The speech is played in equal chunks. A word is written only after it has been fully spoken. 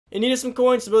And needed some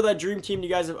coins to build that dream team you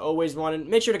guys have always wanted.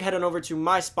 Make sure to head on over to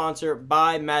my sponsor,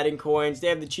 Buy Madden Coins. They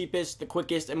have the cheapest, the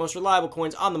quickest, and most reliable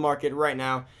coins on the market right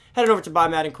now. Head on over to Buy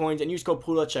Madden Coins and use code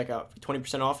Poodle at checkout for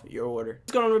 20% off your order.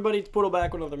 What's going on, everybody? It's Poodle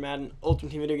back with another Madden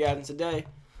Ultimate Team video, guys. And today,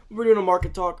 we're doing a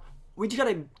market talk. We just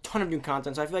got a ton of new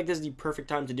content, so I feel like this is the perfect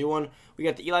time to do one. We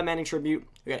got the Eli Manning tribute.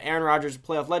 We got Aaron Rodgers,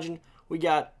 playoff legend. We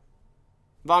got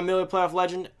Von Miller, playoff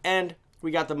legend. And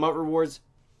we got the MUT rewards.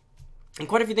 And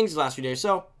quite a few things these last few days.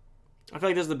 So, I feel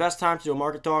like this is the best time to do a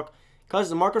market talk because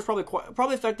the market's probably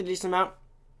affected a decent amount.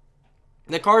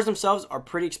 The cars themselves are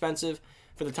pretty expensive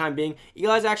for the time being.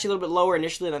 Eli's actually a little bit lower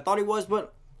initially than I thought he was,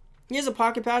 but he is a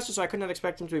pocket passer, so I could not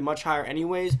expect him to be much higher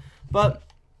anyways. But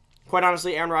quite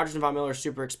honestly, Aaron Rodgers and Von Miller are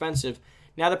super expensive.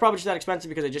 Now, they're probably just that expensive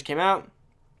because they just came out.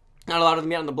 Not a lot of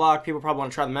them yet on the block. People probably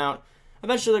want to try them out.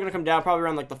 Eventually, they're going to come down probably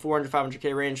around like the 400,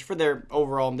 500K range for their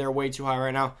overall. They're way too high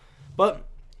right now. But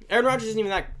Aaron Rodgers isn't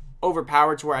even that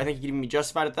overpowered to where I think he can even be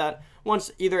justified at that. Once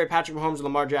either a Patrick Mahomes or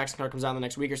Lamar Jackson card comes out in the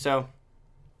next week or so,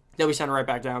 they'll be sent right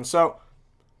back down. So,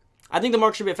 I think the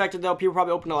market should be affected, though. People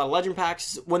probably open a lot of legend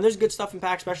packs. When there's good stuff in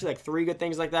packs, especially like 3 good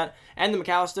things like that, and the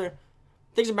McAllister,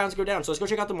 things are bound to go down. So, let's go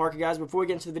check out the market, guys. Before we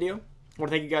get into the video, I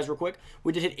want to thank you guys real quick.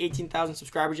 We did hit 18,000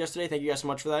 subscribers yesterday. Thank you guys so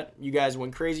much for that. You guys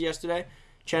went crazy yesterday.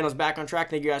 Channel's back on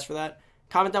track. Thank you guys for that.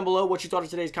 Comment down below what you thought of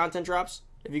today's content drops,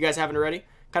 if you guys haven't already.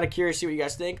 Kind of curious to see what you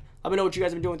guys think. Let me know what you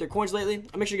guys have been doing with your coins lately.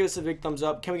 I'll make sure to give this a big thumbs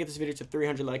up. Can we get this video to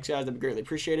 300 likes, guys? That'd be greatly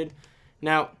appreciated.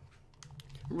 Now,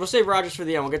 we'll save Rodgers for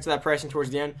the end. We'll get to that pricing towards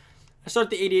the end. I start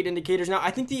the 88 indicators. Now,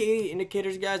 I think the 88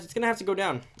 indicators, guys, it's going to have to go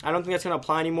down. I don't think that's going to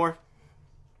apply anymore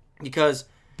because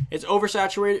it's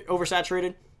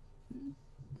oversaturated.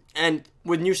 And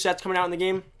with new sets coming out in the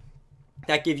game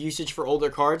that give usage for older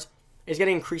cards, it's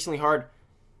getting increasingly hard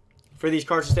for these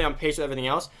cards to stay on pace with everything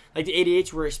else. Like the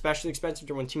 88s were especially expensive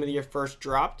when Team of the Year first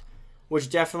dropped, which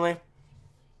definitely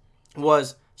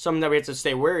was something that we had to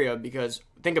stay wary of because,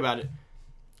 think about it,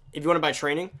 if you want to buy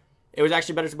training, it was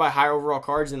actually better to buy higher overall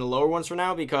cards than the lower ones for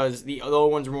now because the lower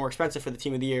ones were more expensive for the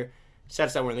Team of the Year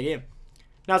sets that were in the game.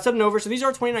 Now, it's heading over. So these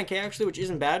are 29K actually, which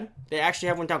isn't bad. They actually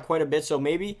have went down quite a bit, so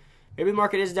maybe the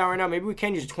market is down right now. Maybe we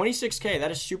can use 26K. That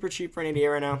is super cheap for an 88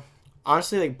 right now.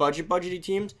 Honestly, like budgety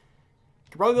teams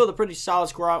could probably build a pretty solid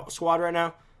squad right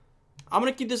now. I'm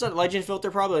going to keep this at Legend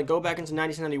filter probably and go back into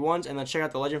 90s and 91s and then check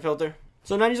out the Legend filter.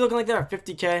 So 90s looking like they're at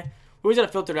 50K. We always got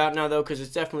to filter it out now though because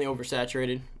it's definitely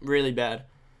oversaturated. Really bad.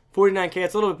 49K,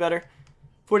 it's a little bit better.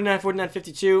 49, 49,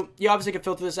 52. You obviously can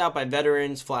filter this out by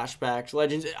veterans, flashbacks,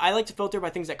 legends. I like to filter by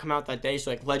things that come out that day,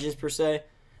 so like legends per se.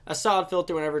 A solid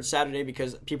filter whenever it's Saturday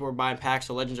because people are buying packs,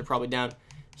 so legends are probably down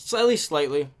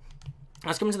slightly.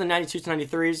 Let's come into the 92s to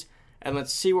 93s. And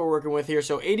let's see what we're working with here.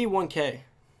 So 81K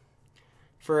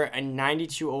for a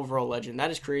 92 overall legend. That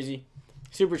is crazy.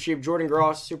 Super cheap. Jordan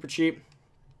Gross, super cheap.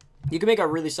 You can make a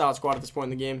really solid squad at this point in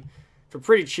the game for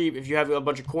pretty cheap. If you have a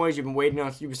bunch of coins, you've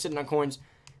been sitting on coins,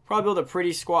 probably build a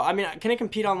pretty squad. I mean, can it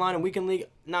compete online in Weekend League?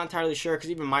 Not entirely sure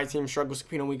because even my team struggles to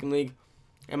compete in Weekend League.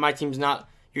 And my team's not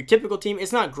your typical team.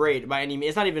 It's not great by any means.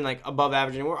 It's not even like above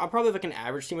average anymore. I'm probably like an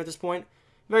average team at this point.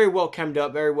 Very well chemmed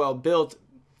up, very well built.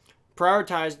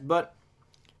 Prioritized, but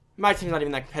my team's not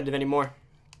even that competitive anymore.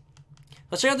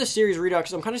 Let's check out the series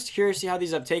redux. I'm kind of curious to see how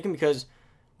these have taken because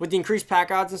with the increased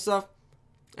pack odds and stuff,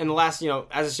 and the last,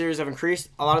 as the series have increased,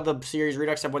 a lot of the series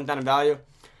redux have went down in value.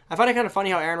 I find it kind of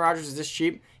funny how Aaron Rodgers is this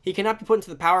cheap. He cannot be put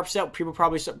into the power-up set. People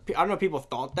probably, I don't know if people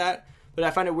thought that, but I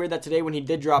find it weird that today when he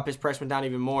did drop, his price went down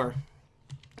even more.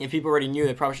 And people already knew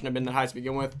they probably shouldn't have been that high to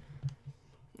begin with.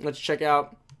 Let's check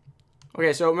out.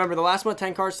 Okay, so remember, the last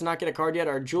 10 cards to not get a card yet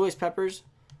are Julius Peppers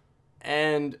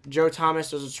and Joe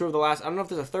Thomas. Those are 2 of the last. I don't know if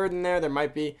there's a third in there. There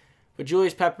might be. But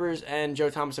Julius Peppers and Joe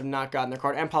Thomas have not gotten their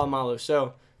card. And Palomalu.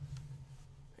 So,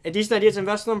 a decent idea to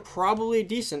invest in them. Probably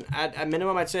decent. At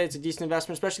minimum, I'd say it's a decent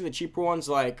investment. Especially the cheaper ones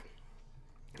like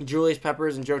Julius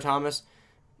Peppers and Joe Thomas.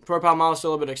 Troy Palomalu is still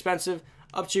a little bit expensive.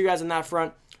 Up to you guys on that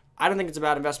front. I don't think it's a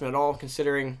bad investment at all,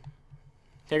 considering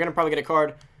they're going to probably get a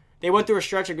card. They went through a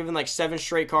stretch of giving like 7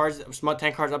 straight cards,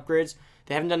 10 cards upgrades.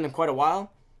 They haven't done them in quite a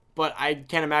while, but I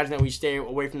can't imagine that we stay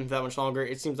away from them for that much longer.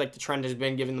 It seems like the trend has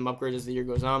been giving them upgrades as the year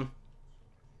goes on.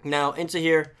 Now, into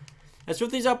here. Let's sort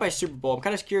these out by Super Bowl. I'm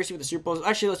kind of curious to see what the Super Bowls...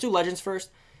 Actually, let's do Legends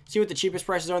first. See what the cheapest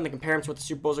prices are and then compare them to what the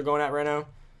Super Bowls are going at right now.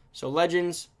 So,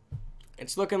 Legends.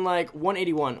 It's looking like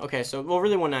 181. Okay, so, well,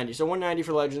 really 190. So, 190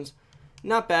 for Legends.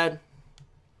 Not bad.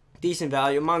 Decent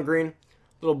value. Amon Green.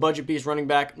 Little budget piece running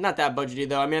back. Not that budgety,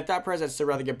 though. I mean, at that price, I'd still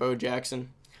rather get Bo Jackson.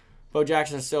 Bo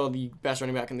Jackson is still the best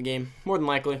running back in the game. More than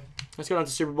likely. Let's go down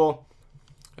to Super Bowl.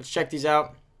 Let's check these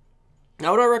out. Now,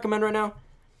 what do I recommend right now?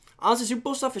 Honestly, Super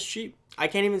Bowl stuff is cheap. I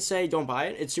can't even say don't buy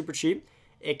it. It's super cheap.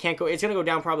 it can't go. It's gonna go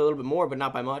down probably a little bit more, but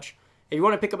not by much. If you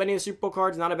want to pick up any of the Super Bowl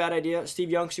cards, not a bad idea. Steve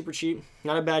Young, super cheap,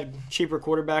 not a bad cheaper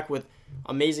quarterback with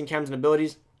amazing chems and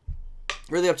abilities.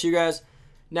 Really up to you guys.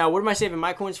 Now, what am I saving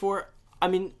my coins for? I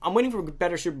mean, I'm waiting for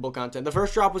better Super Bowl content. The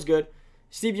first drop was good.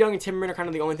 Steve Young and Timmerman are kind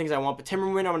of the only things I want, but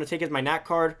Timmerman I'm going to take as my NAC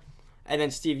card, and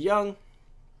then Steve Young,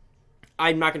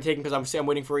 I'm not going to take him because I'm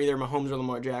waiting for either Mahomes or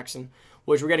Lamar Jackson,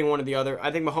 which we're getting one or the other.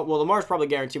 I think Lamar's probably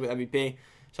guaranteed with MVP,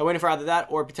 so I'm waiting for either that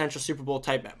or a potential Super Bowl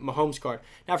type Mahomes card.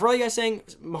 Now, for all you guys saying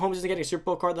Mahomes isn't getting a Super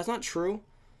Bowl card, that's not true.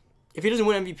 If he doesn't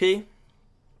win MVP,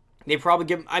 they probably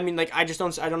give him, I mean, like, I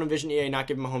don't envision EA not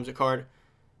giving Mahomes a card.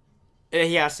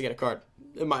 He has to get a card,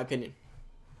 in my opinion.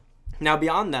 Now,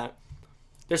 beyond that,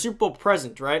 there's Super Bowl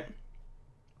present, right?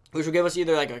 Which will give us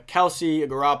either like a Kelsey, a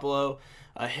Garoppolo,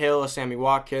 a Hill, a Sammy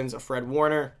Watkins, a Fred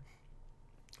Warner,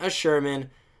 a Sherman,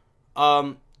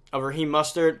 a Raheem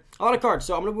Mustard. A lot of cards.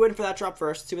 So I'm going to be waiting for that drop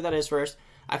first, see what that is first.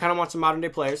 I kind of want some modern day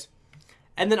players.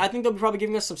 And then I think they'll be probably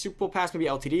giving us some Super Bowl pass, maybe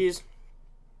LTDs,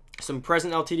 some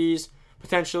present LTDs,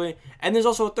 potentially. And there's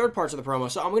also a third part of the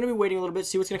promo. So I'm going to be waiting a little bit,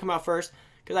 see what's going to come out first.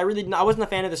 Because I wasn't a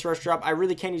fan of this first drop. I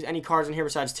really can't use any cards in here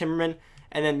besides Timmerman.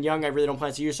 And then Young, I really don't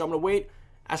plan to use. So I'm going to wait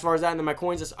as far as that. And then my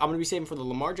coins, I'm going to be saving for the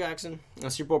Lamar Jackson, a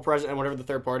Super Bowl present, and whatever the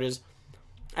third part is.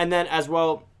 And then as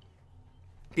well,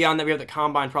 beyond that, we have the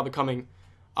Combine probably coming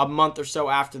a month or so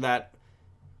after that.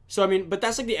 So, I mean, but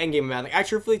that's like the end game of Madden. Like, I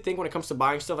truthfully think when it comes to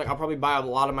buying stuff, like, I'll probably buy a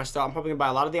lot of my stuff. I'm probably going to buy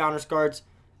a lot of the Honors cards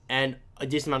and a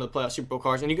decent amount of the playoff Super Bowl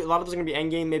cards. And a lot of those are going to be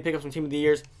end game, maybe pick up some Team of the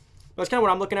Years. But that's kind of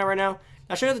what I'm looking at right now.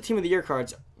 Now, show you the Team of the Year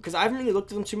cards, because I haven't really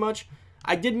looked at them too much.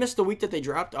 I did miss the week that they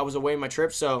dropped. I was away on my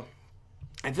trip, so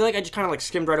I feel like I just kind of like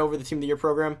skimmed right over the Team of the Year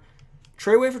program.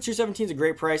 Treyway for 217 is a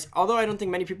great price, although I don't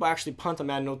think many people actually punt on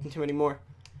Madden Ultimate Team anymore.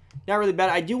 Not really bad.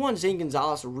 I do want Zane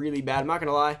Gonzalez really bad. I'm not going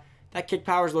to lie. That kick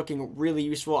power is looking really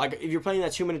useful. Like, if you're playing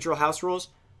that 2-minute drill house rules,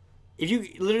 if you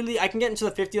literally, I can get into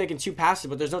the 50 like in 2 passes,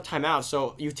 but there's no timeout.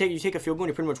 So you take a field goal and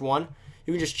you pretty much won.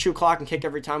 You can just chew clock and kick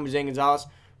every time with Zane Gonzalez.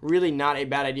 Really not a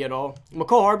bad idea at all.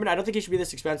 McCole Hardman, I don't think he should be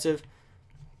this expensive.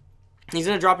 He's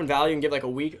going to drop in value and give like a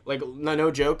week. Like,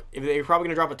 no joke. They're probably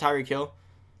going to drop a Tyreek Hill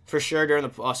for sure during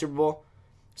the Super Bowl.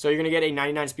 So you're going to get a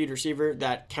 99 speed receiver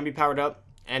that can be powered up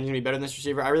and going to be better than this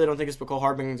receiver. I really don't think this McCole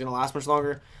Hardman is going to last much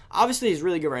longer. Obviously, he's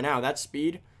really good right now. That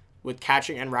speed with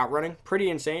catching and route running,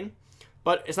 pretty insane.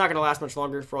 But it's not going to last much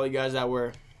longer for all you guys that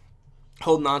were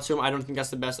holding on to him. I don't think that's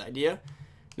the best idea.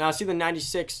 Now, see the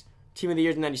 96 Team of the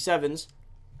Years and 97s.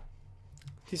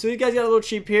 So you guys got a little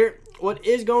cheap here. What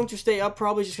is going to stay up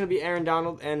probably is just going to be Aaron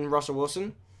Donald and Russell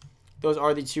Wilson. Those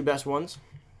are the 2 best ones.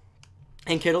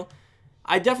 And Kittle.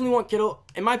 I definitely want Kittle.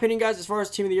 In my opinion, guys, as far as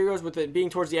Team of the Year goes, with it being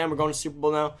towards the end, we're going to Super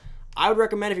Bowl now. I would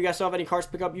recommend if you guys still have any cards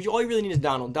to pick up, all you really need is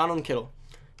Donald and Kittle.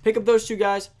 Pick up those 2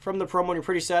 guys from the promo and you're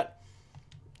pretty set.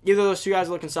 Either of those 2 guys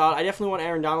are looking solid. I definitely want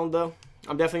Aaron Donald, though.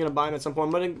 I'm definitely going to buy him at some point.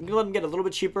 I'm going to let him get a little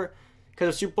bit cheaper because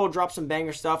if Super Bowl drops some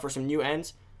banger stuff or some new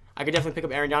ends, I could definitely pick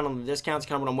up Aaron Donald on the discounts,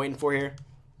 kind of what I'm waiting for here.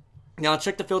 Now, let's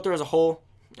check the filter as a whole,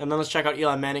 and then let's check out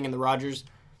Eli Manning and the Rodgers.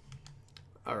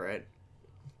 All right.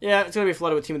 Yeah, it's going to be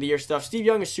flooded with Team of the Year stuff. Steve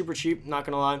Young is super cheap, not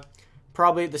going to lie.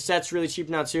 Probably the set's really cheap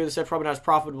now, too. The set's probably not as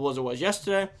profitable as it was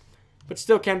yesterday, but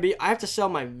still can be. I have to sell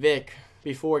my Vic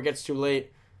before it gets too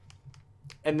late.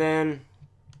 And then,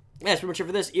 yeah, that's pretty much it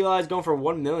for this. Eli's going for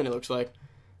 $1 million, it looks like.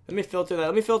 Let me filter that.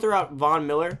 Let me filter out Von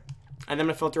Miller. And then I'm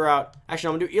going to filter out... Actually,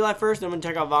 I'm going to do Eli first, then I'm going to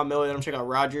check out Von Miller, then I'm going to check out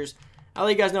Rodgers. I'll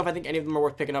let you guys know if I think any of them are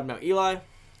worth picking up. Now, Eli,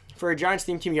 for a Giants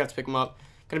theme team, you have to pick him up.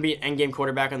 Going to be an endgame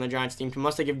quarterback on the Giants team,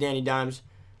 unless they give Danny Dimes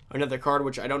another card,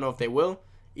 which I don't know if they will.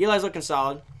 Eli's looking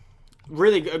solid.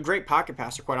 Really a great pocket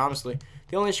passer, quite honestly.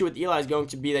 The only issue with Eli is going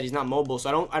to be that he's not mobile,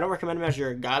 so I don't recommend him as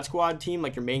your God Squad team,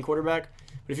 like your main quarterback.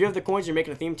 But if you have the coins, you're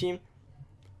making a theme team,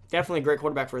 definitely a great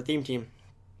quarterback for a theme team.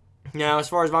 Now, as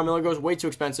far as Von Miller goes, way too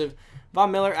expensive.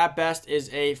 Von Miller, at best, is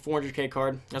a 400K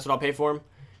card. That's what I'll pay for him.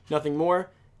 Nothing more.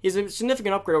 He's a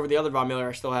significant upgrade over the other Von Miller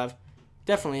I still have.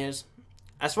 Definitely is.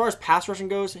 As far as pass rushing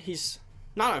goes, he's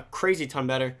not a crazy ton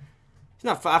better. He's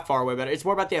not that far away better. It's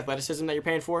more about the athleticism that you're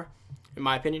paying for, in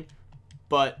my opinion.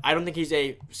 But I don't think he's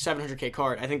a 700K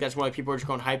card. I think that's more like people are just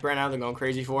going hype right now. They're going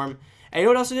crazy for him. And you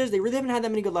know what else it is? They really haven't had that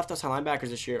many good left outside linebackers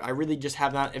this year. I really just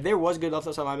have not. If there was good left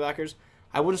outside linebackers,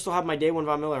 I wouldn't still have my day 1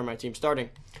 Von Miller on my team starting.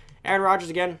 Aaron Rodgers,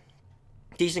 again,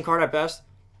 decent card at best.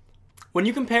 When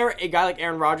you compare a guy like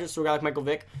Aaron Rodgers to a guy like Michael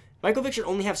Vick should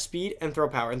only have speed and throw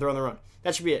power and throw on the run.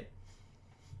 That should be it.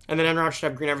 And then Aaron Rodgers should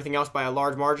have green everything else by a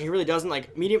large margin. He really doesn't.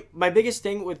 Like, medium. My biggest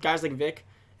thing with guys like Vick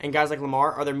and guys like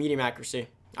Lamar are their medium accuracy.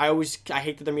 I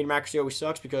hate that their medium accuracy always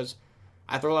sucks because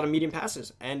I throw a lot of medium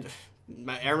passes. And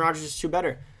Aaron Rodgers is 2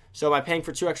 better. So by paying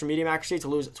for 2 extra medium accuracy to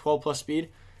lose 12 plus speed,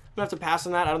 gonna have to pass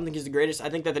on that. I don't think he's the greatest. I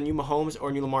think that the new Mahomes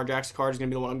or new Lamar Jackson card is gonna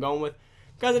be the one I'm going with.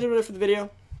 Guys, I did it for the video.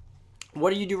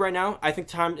 What do you do right now? I think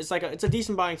time it's a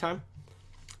decent buying time.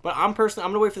 But I'm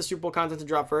gonna wait for the Super Bowl content to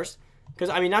drop first. Because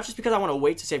I mean, not just because I want to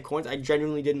wait to save coins. I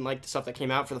genuinely didn't like the stuff that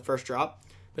came out for the first drop,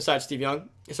 besides Steve Young.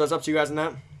 So it's up to you guys on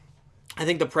that. I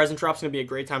think the present drop's gonna be a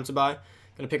great time to buy.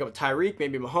 Gonna pick up a Tyreek,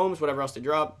 maybe Mahomes, whatever else they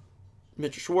drop.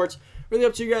 Mitchell Schwartz. Really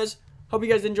up to you guys. Hope you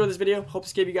guys did enjoy this video. Hope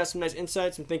this gave you guys some nice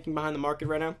insights and thinking behind the market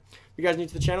right now. If you guys are new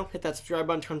to the channel, hit that subscribe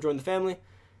button to come join the family.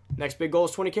 Next big goal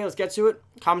is 20K. Let's get to it.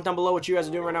 Comment down below what you guys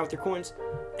are doing right now with your coins.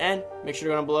 And make sure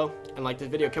to go down below and like this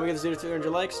video. Can we get this video to 300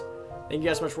 likes? Thank you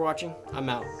guys so much for watching. I'm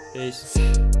out. Peace.